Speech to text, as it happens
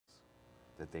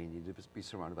that they need to be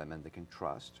surrounded by men they can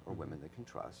trust or women they can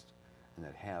trust, and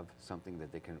that have something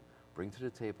that they can bring to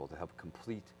the table to help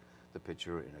complete the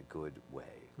picture in a good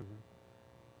way.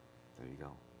 There you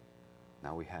go.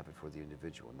 Now we have it for the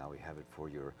individual. Now we have it for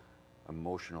your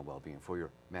emotional well-being, for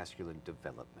your masculine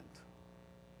development,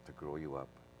 to grow you up,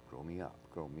 grow me up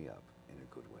in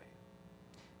a good way.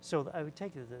 So I would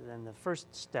take then the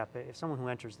first step, if someone who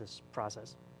enters this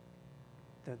process,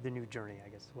 the new journey, I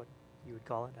guess, what you would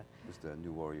call it. It's the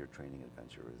New Warrior Training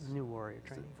Adventure. New Warrior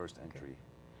Training. The first entry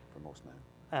for most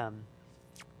men.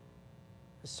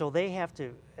 So they have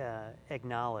to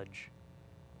acknowledge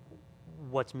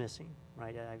what's missing,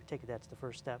 right? I take it that's the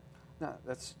first step. No,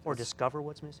 or discover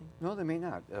what's missing. No, they may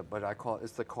not. But I call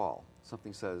it's the call.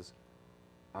 Something says,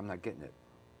 "I'm not getting it.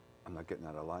 I'm not getting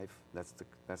out of life." That's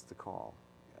the call.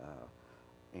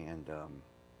 And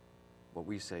what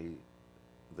we say,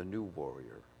 the new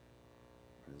warrior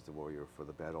is the warrior for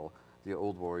the battle. The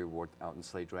old warrior worked out and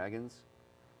slay dragons.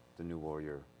 The new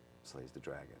warrior slays the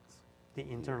dragons. The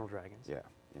internal dragons. Yeah,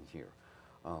 in here.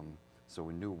 So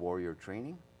in new warrior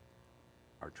training,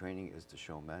 our training is to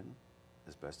show men,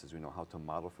 as best as we know how, to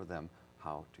model for them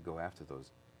how to go after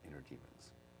those inner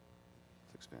demons,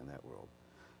 to expand that world.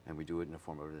 And we do it in the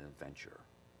form of an adventure.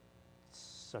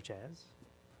 Such as?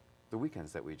 The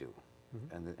weekends that we do.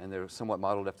 And they're somewhat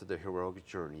modeled after the heroic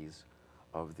journeys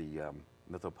of the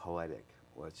mythopoetic,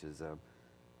 which is,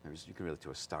 you can relate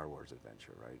to a Star Wars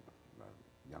adventure, right?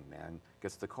 A young man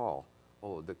gets the call.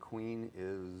 Oh, the queen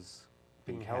is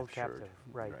being held captured.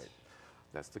 captive, right.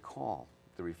 That's the call,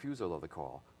 the refusal of the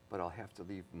call. But I'll have to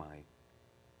leave my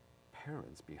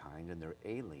parents behind, and they're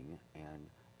ailing, and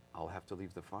I'll have to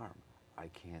leave the farm. I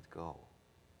can't go.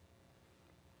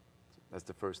 That's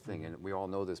the first thing, and we all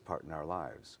know this part in our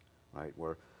lives, right?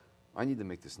 Where I need to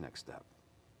make this next step,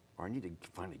 or I need to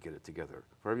finally get it together.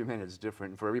 For every man, it's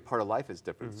different. For every part of life, it's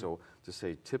different. So to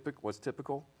say what's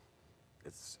typical,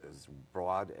 it's as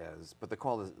broad as, but the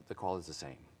call is the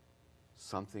same.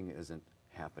 Something isn't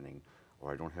happening,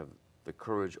 or I don't have the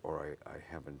courage, or I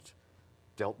haven't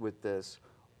dealt with this,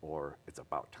 or it's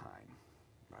about time,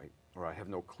 right? Or I have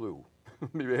no clue.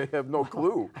 Maybe I have no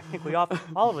clue. I think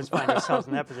all of us find ourselves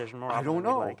in that position more often. I don't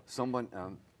than we'd know. like. Someone,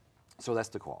 so that's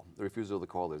the call. The refusal of the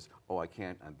call is, oh, I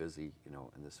can't, I'm busy,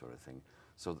 and this sort of thing.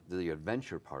 So the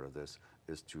adventure part of this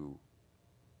is to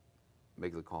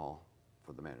make the call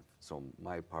for the man. So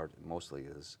my part mostly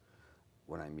is,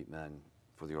 when I meet men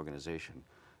for the organization,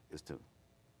 is to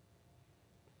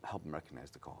help them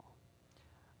recognize the call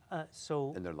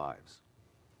so in their lives.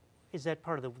 Is that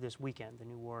part of this weekend, the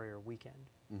New Warrior weekend,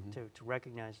 to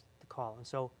recognize the call? And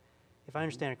so, if I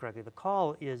understand it correctly, the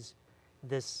call is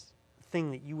this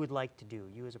thing that you would like to do.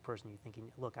 You as a person, you're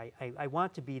thinking, look, I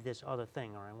want to be this other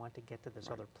thing, or I want to get to this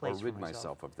other place or rid for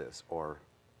myself of this, or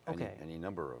any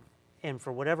number of. And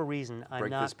for whatever reason, I'm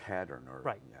break not this pattern,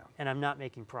 or and I'm not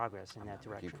making progress in that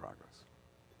direction. Making progress.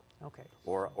 Okay.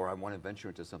 Or I want to venture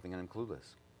into something and I'm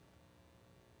clueless.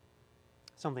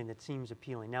 Something that seems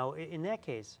appealing. Now, in that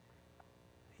case,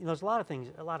 there's a lot of things.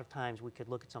 A lot of times we could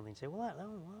look at something and say, well, that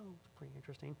looks pretty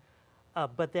interesting,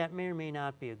 but that may or may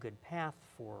not be a good path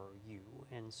for you.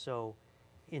 And so,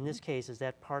 in this case, is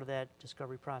that part of that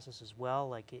discovery process as well?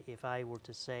 Like, if I were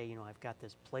to say, I've got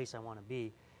this place I want to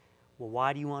be, well,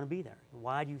 why do you want to be there?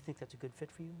 Why do you think that's a good fit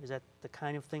for you? Is that the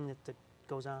kind of thing that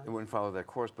goes on? It wouldn't follow that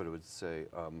course, but it would say,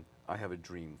 I have a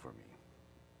dream for me,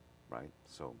 right?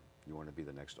 So you want to be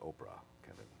the next Oprah,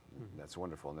 Kevin. That's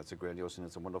wonderful, and that's a grandiose, and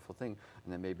it's a wonderful thing,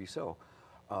 and that may be so.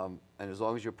 And as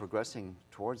long as you're progressing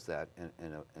towards that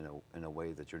in a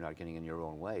way that you're not getting in your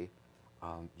own way,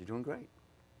 you're doing great.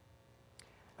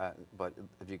 But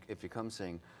if you come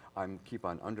saying, keep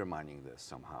on undermining this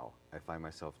somehow, I find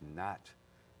myself not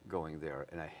going there,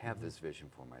 and I have this vision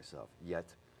for myself, yet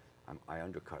I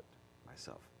undercut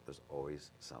myself. There's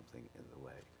always something in the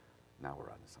way. Now we're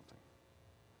on to something.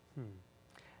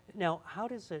 Now, how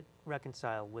does it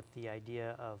reconcile with the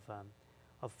idea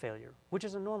of failure, which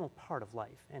is a normal part of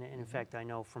life? And in fact, I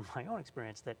know from my own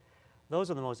experience that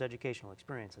those are the most educational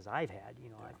experiences I've had.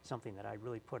 Something that I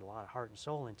really put a lot of heart and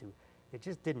soul into. It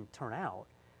just didn't turn out.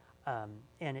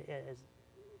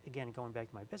 Again, going back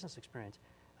to my business experience,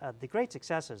 the great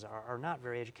successes are not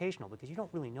very educational because you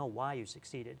don't really know why you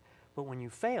succeeded. But when you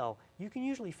fail, you can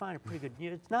usually find a pretty good,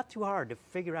 it's not too hard to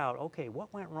figure out, okay,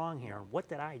 what went wrong here? What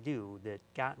did I do that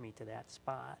got me to that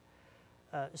spot?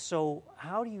 So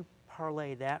how do you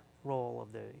parlay that role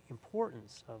of the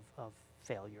importance of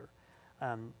failure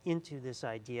into this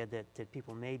idea that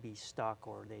people may be stuck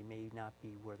or they may not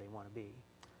be where they want to be?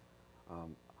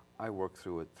 I work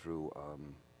through it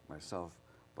myself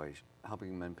by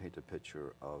helping men paint a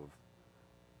picture of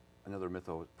another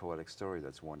mytho-poetic story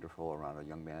that's wonderful around a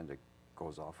young man that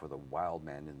goes off with a wild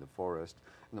man in the forest,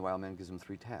 and the wild man gives him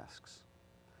 3 tasks.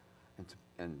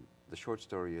 And the short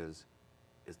story is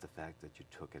the fact that you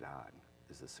took it on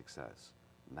is a success,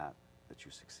 not that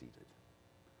you succeeded.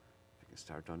 If you can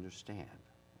start to understand,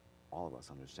 all of us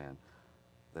understand,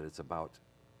 that it's about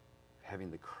having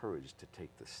the courage to take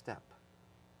the step,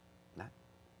 not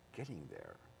getting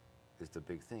there is the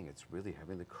big thing. It's really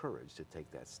having the courage to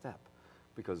take that step.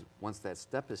 Because once that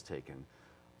step is taken,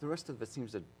 the rest of it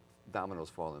seems that dominoes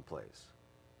fall in place.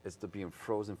 It's the being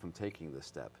frozen from taking the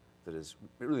step that is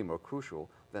really more crucial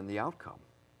than the outcome.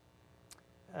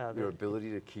 Your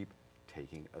ability to keep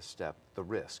taking a step, the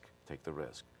risk, take the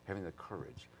risk, having the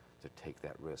courage to take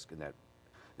that risk in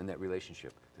that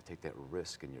relationship, to take that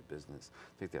risk in your business,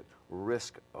 take that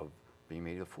risk of being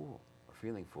made a fool, or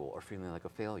feeling like a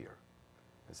failure.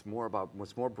 It's more about,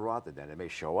 what's more broad than that. It may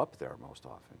show up there most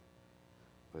often,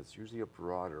 but it's usually a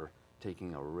broader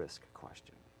taking a risk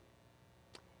question.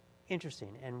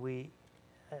 Interesting. And we,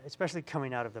 especially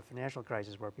coming out of the financial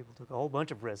crisis where people took a whole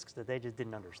bunch of risks that they just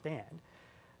didn't understand.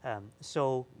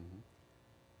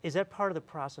 Is that part of the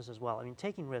process as well? I mean,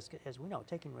 taking risks, as we know,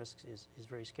 taking risks is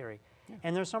very scary. Yeah.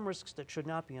 And there are some risks that should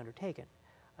not be undertaken.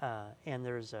 And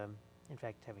there's, in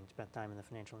fact, having spent time in the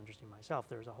financial industry myself,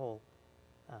 there's a whole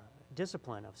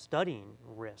discipline of studying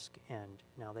risk. And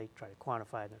now they try to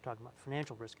quantify it. They're talking about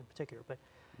financial risk in particular. But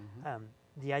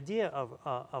the idea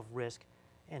of risk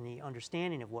and the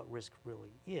understanding of what risk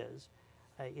really is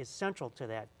central to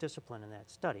that discipline and that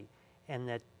study. And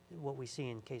that what we see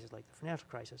in cases like the financial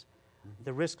crisis,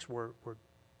 the risks were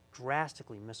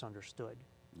drastically misunderstood.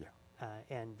 Yeah.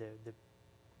 And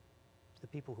the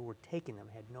people who were taking them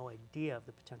had no idea of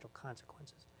the potential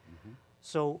consequences.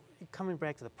 So coming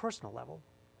back to the personal level,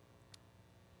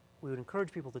 we would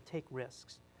encourage people to take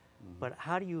risks. But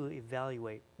how do you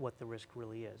evaluate what the risk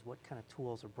really is? What kind of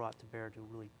tools are brought to bear to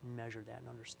really measure that and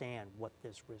understand what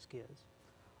this risk is?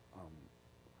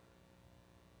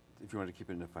 If you want to keep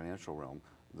it in the financial realm,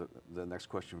 the next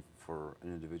question for an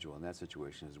individual in that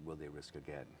situation is, will they risk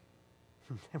again?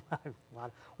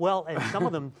 Well, and some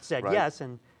of them said right? Yes,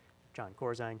 and John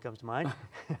Corzine comes to mind,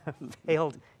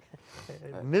 failed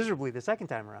miserably the second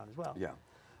time around as well. Yeah,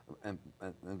 and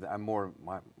I'm more,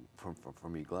 for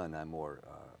me, Glenn, I'm more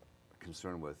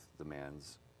concerned with the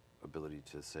man's ability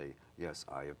to say, yes,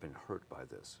 I have been hurt by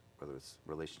this, whether it's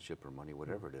relationship or money,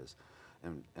 whatever it is,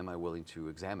 and am I willing to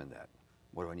examine that?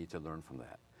 What do I need to learn from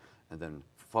that? And then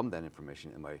from that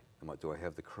information, do I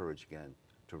have the courage again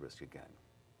to risk again?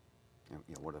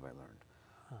 What have I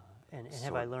learned? And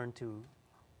have I learned to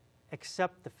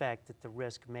accept the fact that the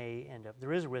risk may end up,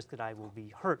 there is a risk that I will be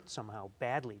hurt somehow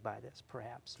badly by this,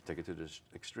 perhaps. To take it to the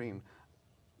extreme,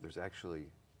 there's actually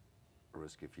a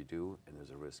risk if you do, and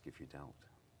there's a risk if you don't.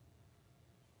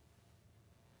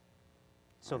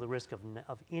 So the risk of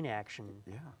inaction,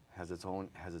 has its own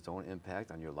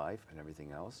impact on your life and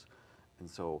everything else. And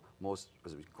so most,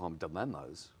 as we call them,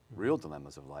 dilemmas, real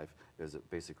dilemmas of life, is that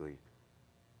basically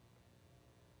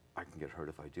I can get hurt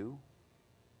if I do,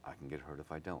 I can get hurt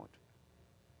if I don't.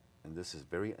 And this is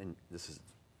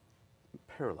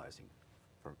paralyzing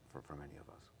for many of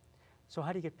us. So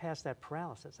how do you get past that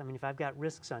paralysis? I mean, if I've got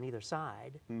risks on either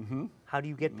side, how do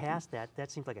you get past that?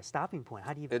 That seems like a stopping point.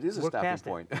 How do you It is a work stopping past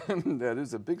point. That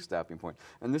is a big stopping point.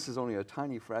 And this is only a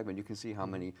tiny fragment. You can see how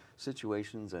many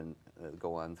situations and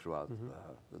go on throughout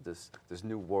this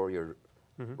new warrior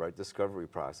right discovery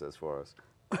process for us.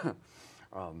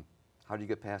 How do you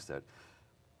get past that?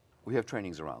 We have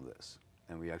trainings around this,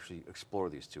 and we actually explore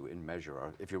these two and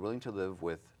measure. If you're willing to live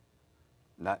with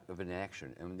not of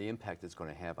inaction and the impact it's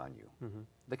going to have on you,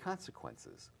 the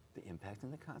consequences, the impact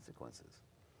and the consequences.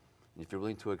 And if you're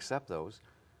willing to accept those,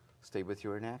 stay with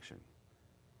your inaction.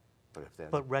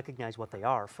 But recognize what they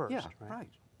are first. Yeah, right.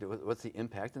 What's the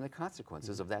impact and the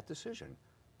consequences of that decision?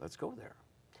 Let's go there.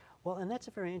 Well, and that's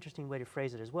a very interesting way to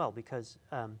phrase it as well, because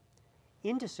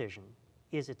indecision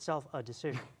is itself a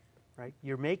decision, right?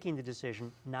 You're making the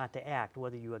decision not to act,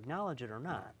 whether you acknowledge it or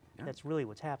not. Yeah. That's really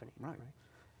what's happening. Right.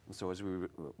 And so as we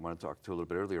want to talk to a little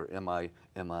bit earlier, am I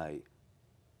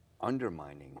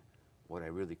undermining what I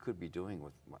really could be doing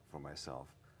for myself?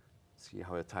 See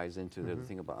how it ties into the other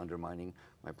thing about undermining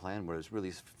my plan, where it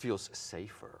really feels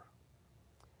safer.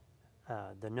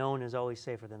 The known is always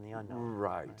safer than the unknown.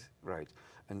 Right.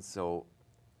 And so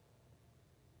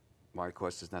my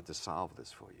quest is not to solve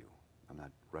this for you. I'm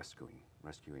not rescuing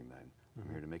men. I'm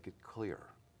here to make it clear.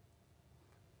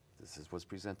 This is what's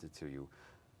presented to you.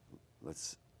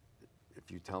 If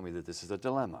you tell me that this is a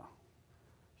dilemma,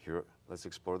 here, let's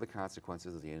explore the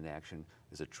consequences of the inaction.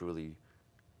 Is it truly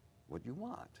what you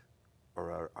want?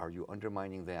 Or are you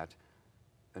undermining that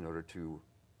in order to,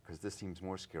 because this seems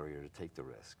more scarier to take the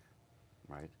risk,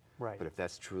 right? Right. But if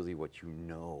that's truly what you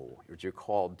know, what you're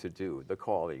called to do, the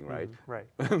calling, right? Right.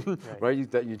 Right?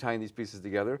 You're tying these pieces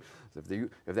together. So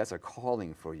if that's a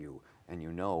calling for you, and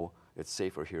you know it's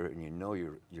safer here, and you know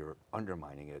you're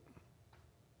undermining it,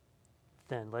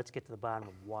 then let's get to the bottom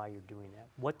of why you're doing that.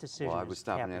 What decision well, I is would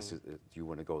stop happening? and ask, do you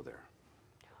want to go there?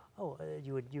 Oh,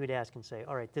 you would ask and say,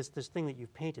 all right, this thing that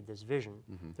you've painted, this vision,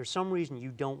 there's some reason you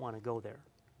don't want to go there.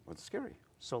 Well, it's scary.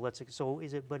 So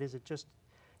is it just,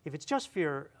 if it's just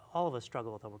fear, all of us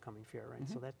struggle with overcoming fear, right?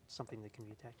 So that's something that can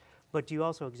be attacked. But do you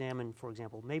also examine, for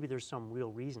example, maybe there's some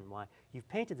real reason why you've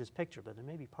painted this picture, but there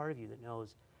may be part of you that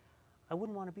knows, I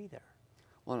wouldn't want to be there.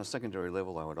 Well, on a secondary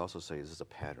level, I would also say, is this a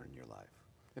pattern in your life?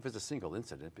 If it's a single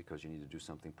incident because you need to do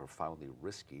something profoundly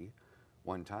risky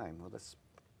one time, well, that's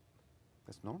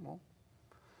normal.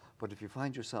 But if you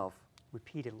find yourself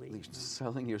Repeatedly.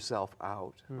 selling yourself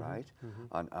out, right,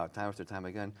 on time after time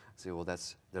again, say, well,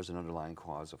 there's an underlying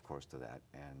cause, of course, to that.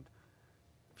 And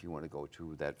if you want to go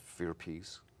to that fear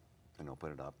piece and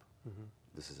open it up,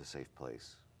 this is a safe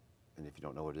place. And if you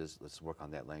don't know what it is, let's work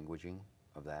on that languaging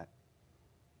of that.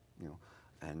 You know,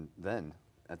 and then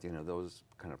at the end of those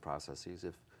kind of processes,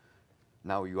 if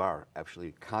now you are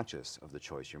actually conscious of the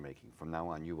choice you're making, from now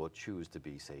on you will choose to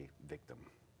be, say, victim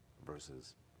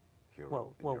versus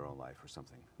hero in your own life or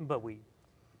something. But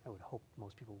I would hope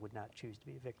most people would not choose to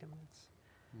be a victim.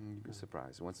 You'd be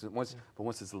surprised. But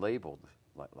once it's labeled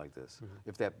like this,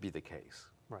 if that be the case,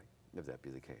 right? If that be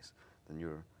the case,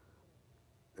 then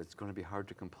it's going to be hard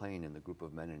to complain in the group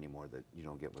of men anymore that you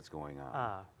don't get what's going on.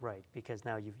 Ah, right, because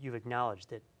now you've acknowledged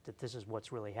that this is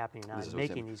what's really happening now, and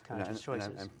making these conscious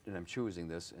choices. And I'm choosing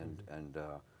this, and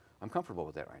I'm comfortable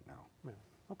with that right now. Yeah.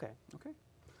 Okay. Okay.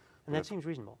 And that seems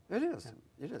reasonable. It is.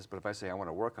 Yeah. It is. But if I say I want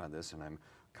to work on this, and I'm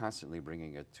constantly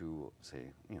bringing it to,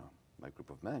 say, my group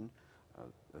of men,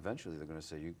 eventually they're going to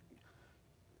say,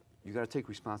 you got to take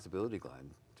responsibility,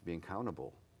 Glenn, to be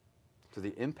accountable to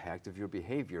the impact of your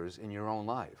behaviors in your own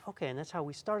life. Okay, and that's how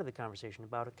we started the conversation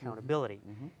about accountability.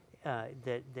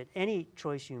 That any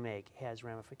choice you make has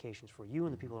ramifications for you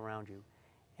and the people around you,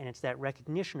 and it's that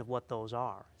recognition of what those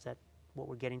are. Is that what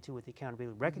we're getting to with the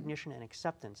accountability? Recognition and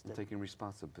acceptance. And taking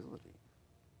responsibility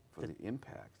for the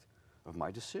impact of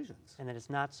my decisions. And that it's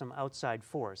not some outside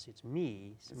force, it's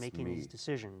me making these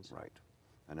decisions. Right.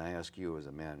 And I ask you as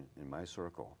a man in my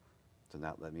circle to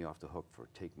not let me off the hook for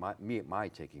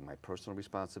taking my personal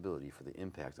responsibility for the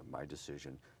impact of my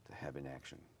decision to have in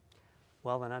action.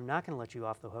 Well, then I'm not going to let you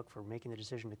off the hook for making the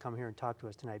decision to come here and talk to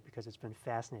us tonight, because it's been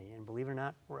fascinating. And believe it or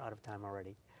not, we're out of time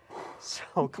already.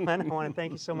 So, Glenn, I want to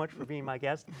thank you so much for being my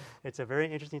guest. It's a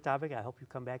very interesting topic. I hope you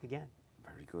come back again.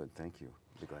 Very good. Thank you.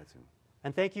 I'd be glad to.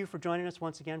 And thank you for joining us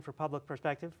once again for Public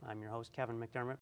Perspective. I'm your host, Kevin McDermott.